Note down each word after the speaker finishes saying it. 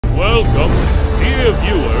Welcome, dear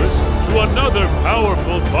viewers, to another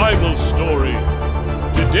powerful Bible story.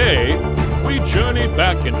 Today, we journey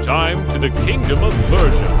back in time to the kingdom of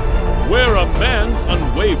Persia, where a man's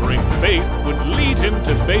unwavering faith would lead him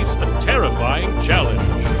to face a terrifying challenge.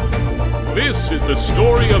 This is the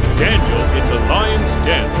story of Daniel in the lion's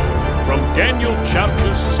den, from Daniel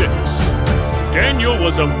chapter 6. Daniel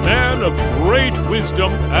was a man of great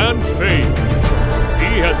wisdom and faith.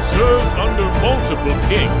 He had served under multiple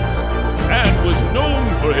kings and was known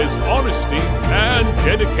for his honesty and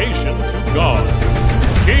dedication to God.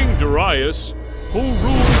 King Darius, who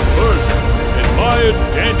ruled Persia, admired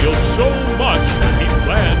Daniel so much that he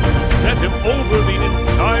planned to set him over the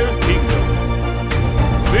entire kingdom.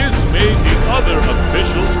 This made the other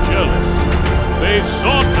officials jealous. They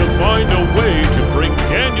sought to find a way to bring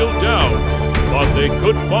Daniel down, but they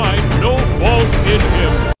could find no fault in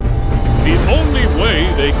him. The only way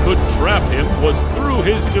they could trap him was through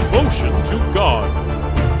his devotion to God.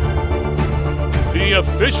 The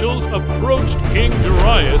officials approached King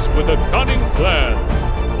Darius with a cunning plan.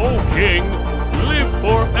 "O king, live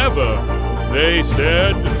forever," they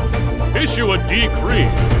said. "Issue a decree.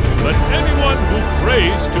 Let anyone who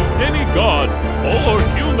prays to any god or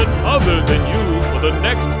human other than you for the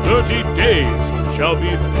next 30 days shall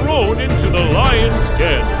be thrown into the lion's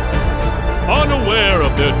den." Unaware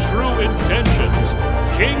of their true intentions,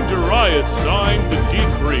 King Darius signed the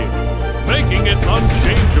decree, making it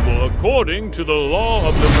unchangeable according to the law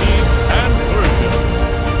of the Medes and Persians.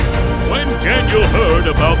 When Daniel heard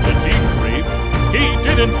about the decree, he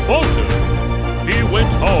didn't falter. He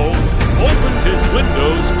went home, opened his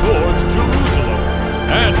windows towards Jerusalem,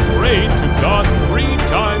 and prayed to God 3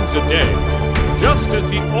 times a day, just as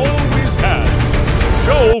he always had.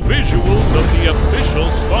 Show visuals of the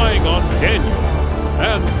officials spying on Daniel,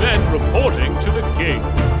 and then reporting to the king.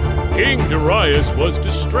 King Darius was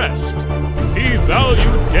distressed. He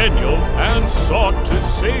valued Daniel and sought to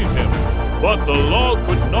save him, but the law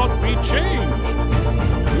could not be changed.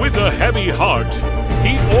 With a heavy heart,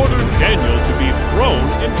 he ordered Daniel to be thrown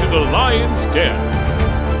into the lion's den.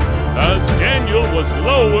 As Daniel was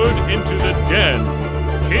lowered into the den,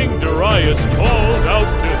 King Darius called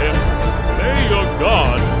out to him, "May your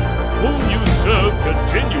God, whom you serve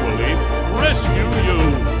continually, rescue you."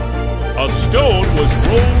 A stone was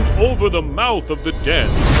rolled over the mouth of the den,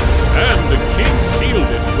 and the king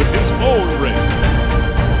sealed it with his own ring.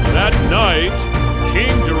 That night,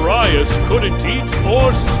 King Darius couldn't eat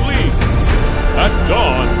or sleep. At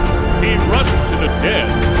dawn, he rushed to the den,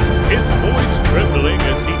 his voice trembling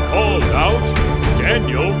as he called out,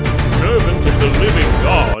 "Daniel, servant of the living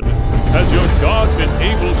God, has your God been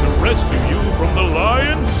able to rescue you from the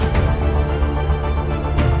lions?"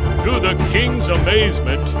 To the king's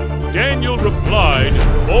amazement, Daniel replied,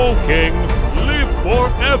 "O king, live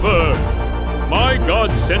forever. My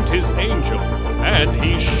God sent his angel, and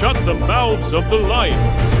he shut the mouths of the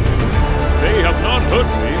lions. They have not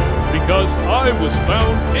hurt me, because I was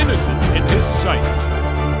found innocent in his sight."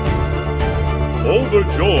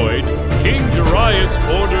 Overjoyed, King Darius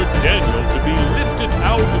ordered Daniel to be lifted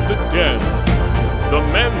out of the den. The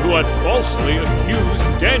men who had falsely accused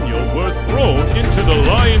Daniel were thrown into the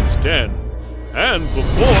lion's den, and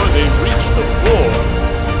before they reached the floor,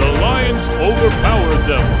 the lions overpowered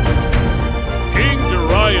them. King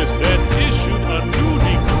Darius then issued a new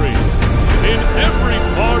decree. "In every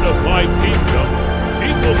part of my kingdom,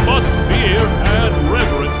 people must fear and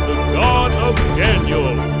reverence the God of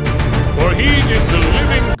Daniel. For he is the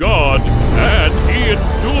living God, and he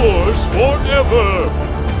endures forever.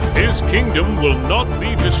 His kingdom will not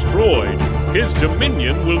be destroyed. His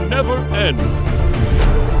dominion will never end."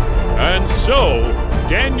 And so,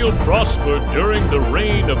 Daniel prospered during the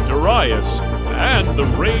reign of Darius and the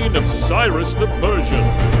reign of Cyrus the Persian.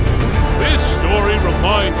 This story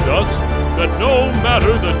reminds us that no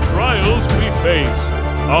matter the trials we face,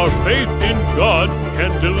 our faith in God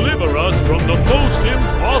can deliver us from the most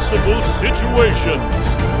impossible situations.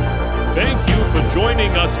 Thank you for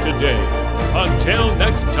joining us today. Until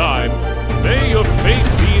next time, may your faith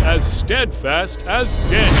be as steadfast as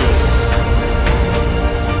Daniel.